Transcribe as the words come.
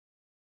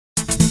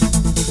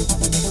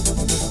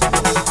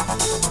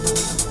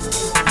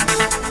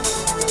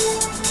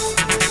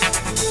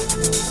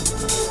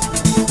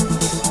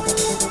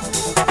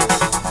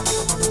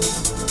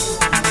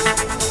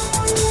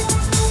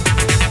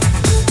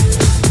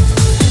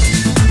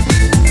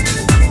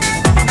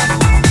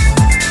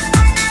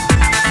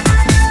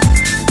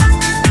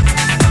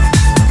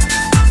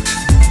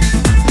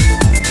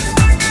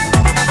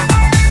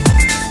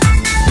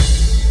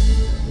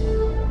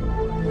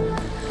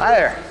Hi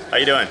there. How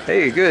you doing?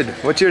 Hey, good.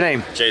 What's your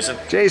name? Jason.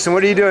 Jason,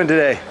 what are you doing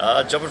today?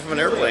 Jumping from an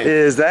airplane.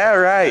 Is that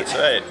right? That's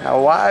right.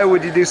 Now, why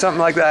would you do something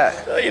like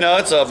that? You know,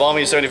 it's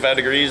balmy 75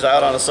 degrees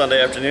out on a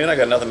Sunday afternoon. I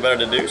got nothing better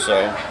to do,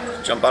 so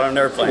jump out on an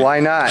airplane. Why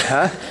not,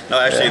 huh?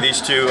 No, actually,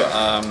 these two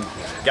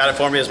got it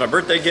for me as my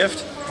birthday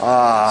gift.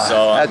 Ah,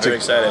 so I'm that's very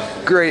excited.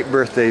 Great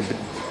birthday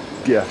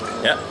gift.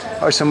 Yeah.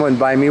 Or someone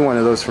buy me one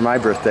of those for my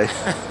birthday.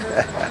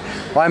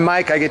 Well, I'm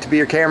Mike. I get to be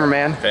your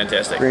cameraman.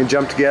 Fantastic. We're going to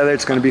jump together.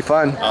 It's going to be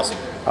fun. Awesome.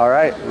 All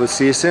right. We'll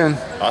see you soon.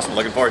 Awesome.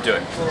 Looking forward to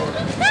it.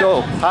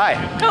 So, hi.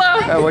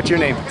 Hello. What's your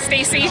name?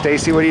 Stacy.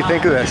 Stacy, what do you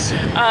think of this?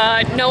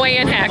 No way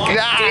in heck.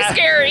 Too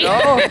scary.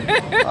 No?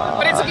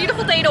 But it's a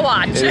beautiful day to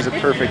watch. It is a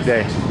perfect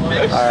day. All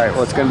right.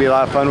 Well, it's going to be a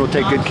lot of fun. We'll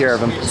take good care of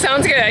them.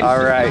 Sounds good.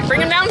 All right. Bring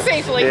them down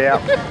safely. Yeah.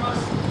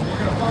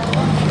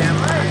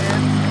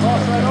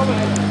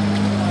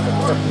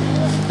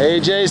 Hey,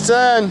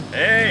 Jason.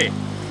 Hey.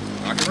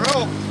 Rock and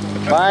roll.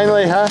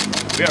 Finally, huh?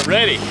 We are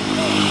ready.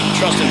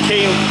 Trusting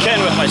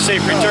Ken with my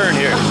safe return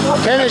here.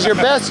 Ken is your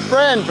best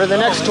friend for the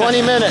next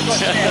 20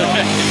 minutes.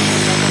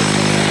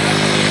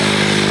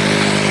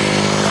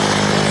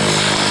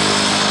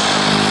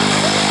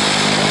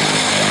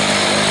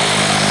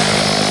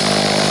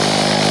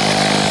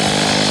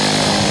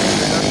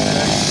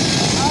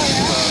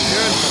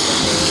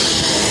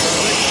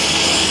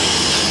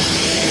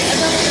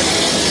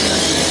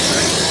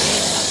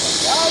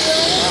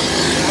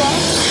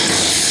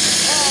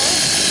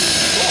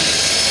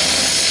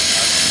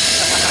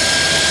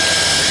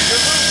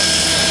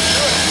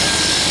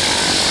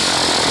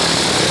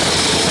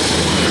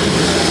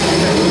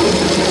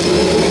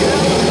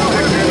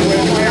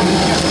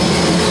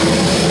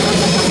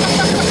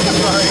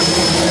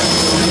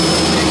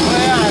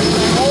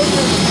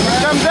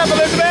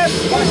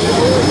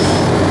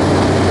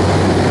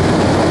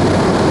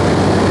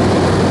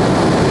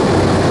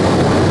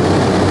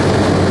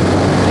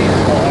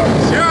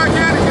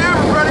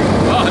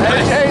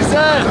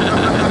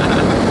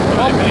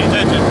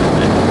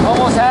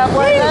 Almost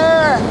halfway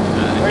there.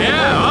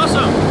 Yeah,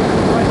 awesome.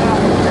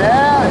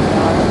 Yeah.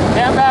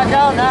 Can't back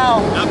out now.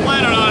 Not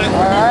planning on it.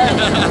 All right.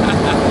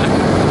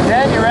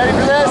 Ken, you ready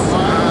for this? All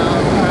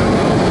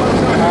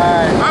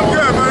right. I'm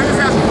good, buddy. Let's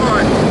have some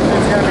fun.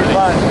 It's going to be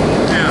fun.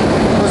 Yeah.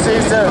 We'll see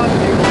you soon.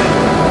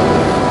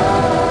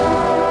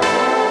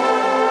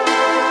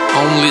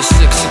 Only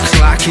 6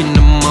 o'clock in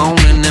the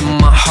morning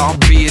and my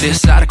heartbeat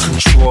is out of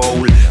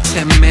control.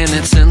 10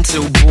 minutes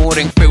into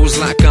boarding, feels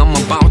like I'm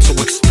about to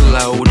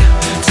explode.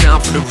 Time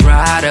for the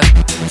ride up,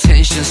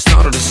 tension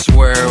started to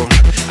swirl.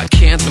 I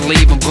can't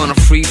believe I'm gonna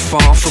free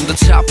fall from the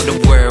top of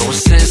the world.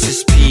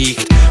 Senses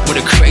peaked with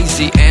a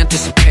crazy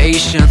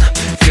anticipation.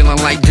 Feeling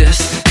like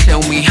this,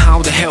 tell me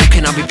how the hell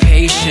can I be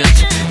patient?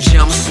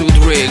 Jumpsuit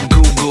rig,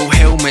 Google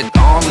helmet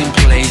all in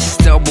place.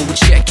 Double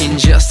checking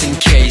just in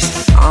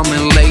case. I'm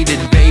elated,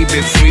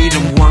 baby,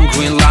 freedom one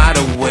green light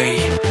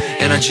away,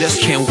 and I just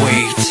can't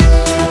wait.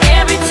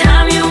 Every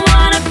time you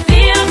wanna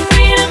feel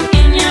freedom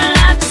in your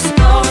life, just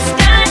go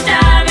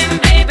skydiving,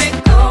 baby,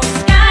 go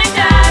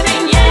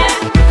skydiving,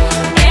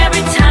 yeah.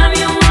 Every time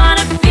you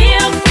wanna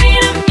feel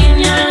freedom in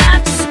your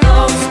life, just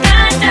go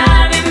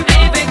skydiving,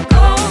 baby,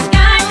 go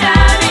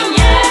skydiving,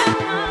 yeah.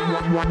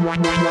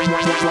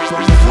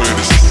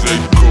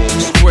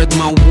 Spread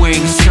my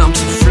wings, time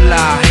to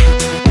fly.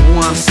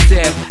 One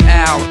step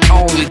out,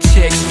 all it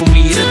takes for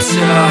me to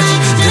touch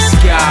the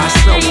sky.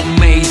 So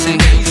amazing,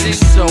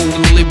 so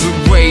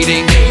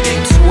liberating.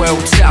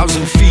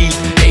 12,000 feet,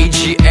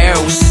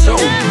 AGL, so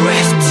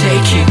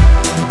breathtaking.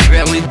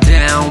 Belly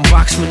down,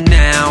 box me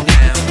now.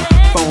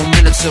 4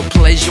 minutes of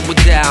pleasure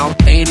without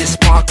any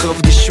spark of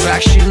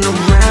distraction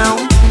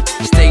around.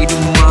 State of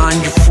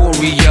mind,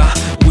 euphoria,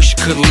 wish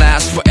could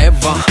last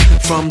forever.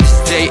 From this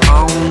day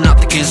on,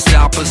 nothing can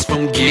stop us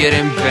from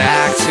getting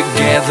back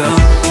together.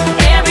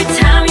 Every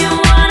time you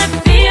wanna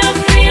feel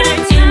freedom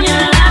in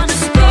your life,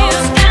 just go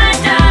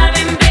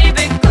skydiving,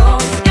 baby, go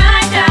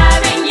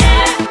skydiving,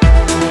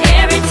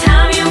 yeah. Every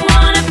time you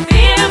wanna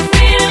feel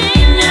freedom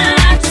in your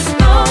life, just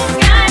go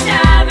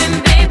skydiving,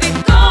 baby,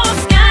 go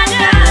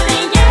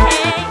skydiving, yeah.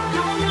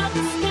 I love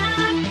the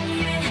sky,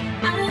 baby.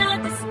 I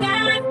love the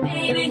sky,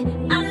 baby.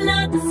 I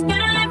love the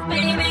sky,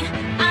 baby.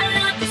 I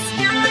love the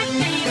sky,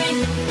 baby.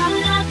 I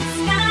love the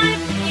sky,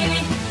 baby.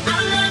 I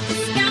love the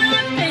sky,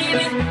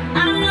 baby.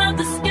 I love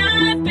the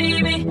sky,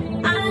 baby.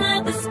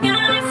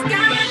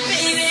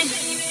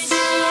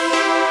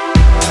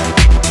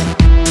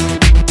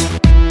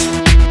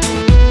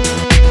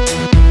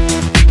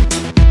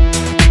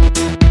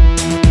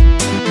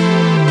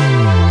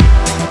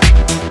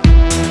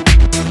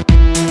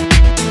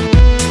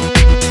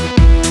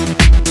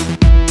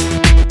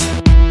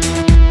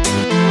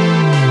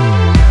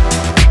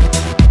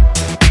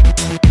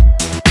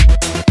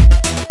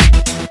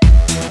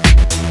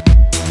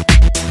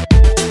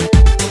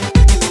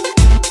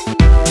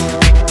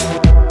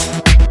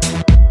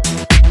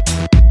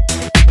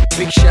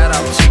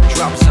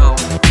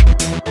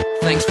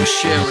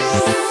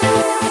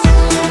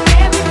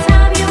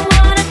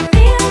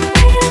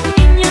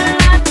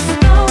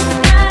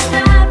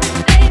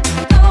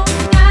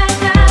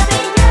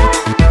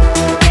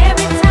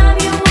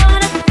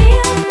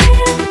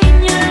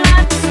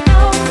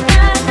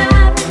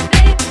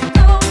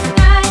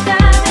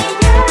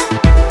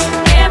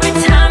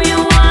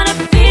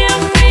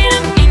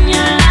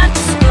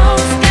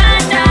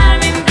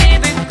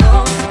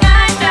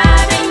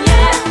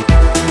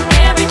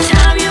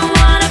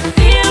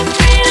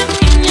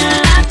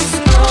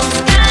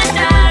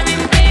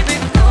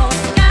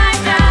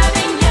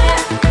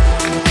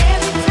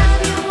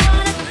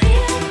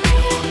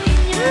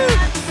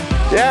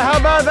 Yeah, how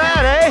about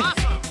that, eh?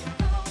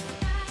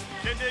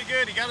 Kid did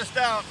good. He got us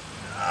down.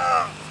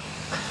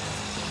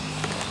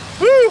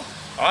 Woo!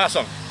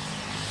 Awesome.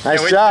 Nice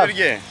Can't wait job. to do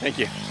it again. Thank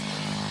you.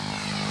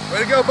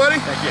 Way to go, buddy.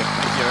 Thank you.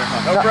 Thank you very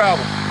much. No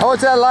problem.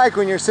 What's that like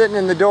when you're sitting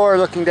in the door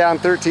looking down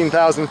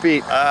 13,000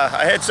 feet?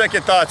 I had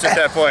second thoughts at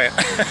that point.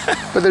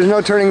 But there's no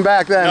turning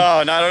back then.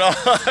 No, not at all.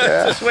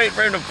 Yeah. Just wait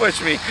for him to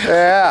push me.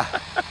 Yeah.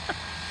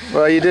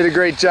 Well, you did a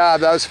great job.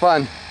 That was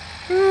fun.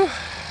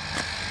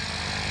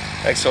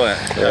 Excellent.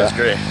 That was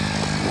great.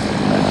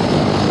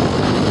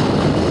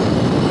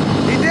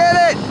 He did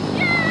it!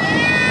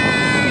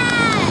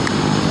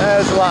 That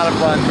was a lot of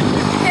fun.